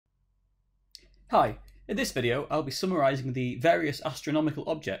Hi, in this video I'll be summarising the various astronomical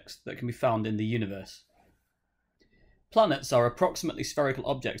objects that can be found in the universe. Planets are approximately spherical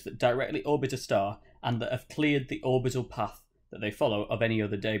objects that directly orbit a star and that have cleared the orbital path that they follow of any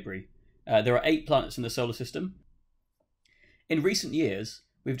other debris. There are 8 planets in the solar system. In recent years,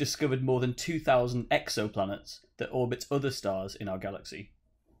 we've discovered more than 2,000 exoplanets that orbit other stars in our galaxy.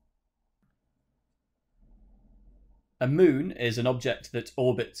 A moon is an object that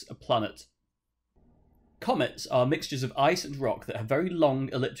orbits a planet. Comets are mixtures of ice and rock that have very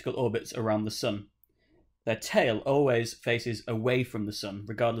long elliptical orbits around the Sun. Their tail always faces away from the Sun,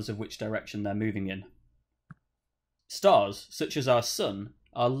 regardless of which direction they're moving in. Stars, such as our Sun,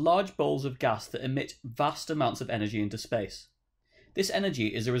 are large balls of gas that emit vast amounts of energy into space. This energy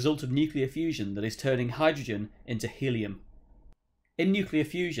is a result of nuclear fusion that is turning hydrogen into helium. In nuclear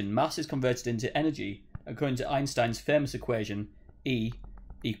fusion, mass is converted into energy according to Einstein's famous equation E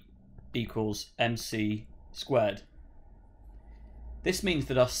equals mc squared. This means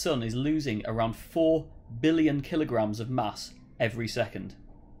that our Sun is losing around 4 billion kilograms of mass every second.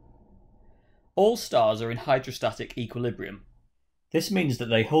 All stars are in hydrostatic equilibrium. This means that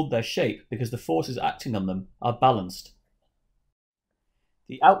they hold their shape because the forces acting on them are balanced.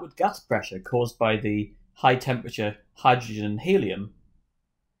 The outward gas pressure caused by the high temperature hydrogen and helium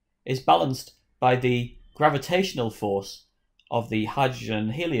is balanced by the gravitational force of the hydrogen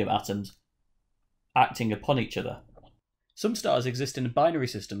and helium atoms acting upon each other. Some stars exist in binary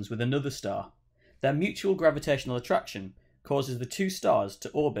systems with another star. Their mutual gravitational attraction causes the two stars to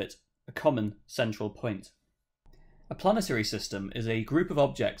orbit a common central point. A planetary system is a group of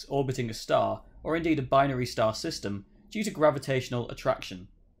objects orbiting a star, or indeed a binary star system, due to gravitational attraction.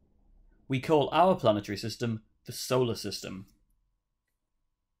 We call our planetary system the solar system.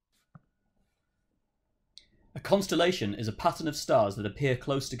 A constellation is a pattern of stars that appear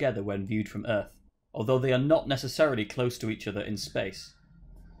close together when viewed from Earth, although they are not necessarily close to each other in space.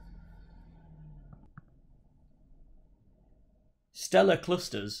 Stellar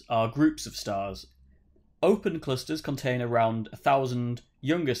clusters are groups of stars. Open clusters contain around 1,000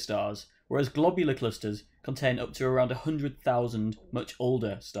 younger stars, whereas globular clusters contain up to around 100,000 much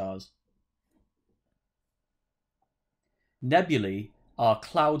older stars. Nebulae are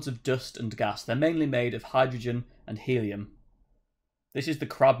clouds of dust and gas. They're mainly made of hydrogen and helium. This is the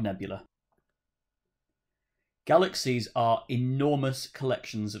Crab Nebula. Galaxies are enormous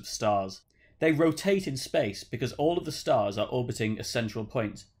collections of stars. They rotate in space because all of the stars are orbiting a central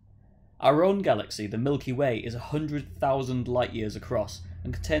point. Our own galaxy, the Milky Way, is 100,000 light years across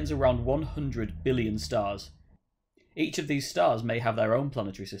and contains around 100 billion stars. Each of these stars may have their own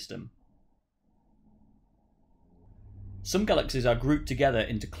planetary system. Some galaxies are grouped together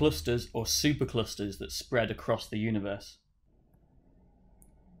into clusters or superclusters that spread across the universe.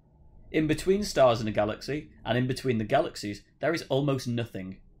 In between stars in a galaxy, and in between the galaxies, there is almost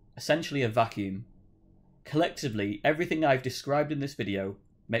nothing, essentially a vacuum. Collectively, everything I've described in this video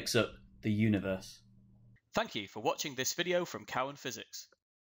makes up the universe. Thank you for watching this video from Cowen Physics.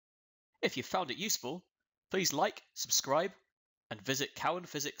 If you found it useful, please like, subscribe, and visit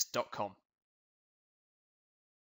cowenphysics.com.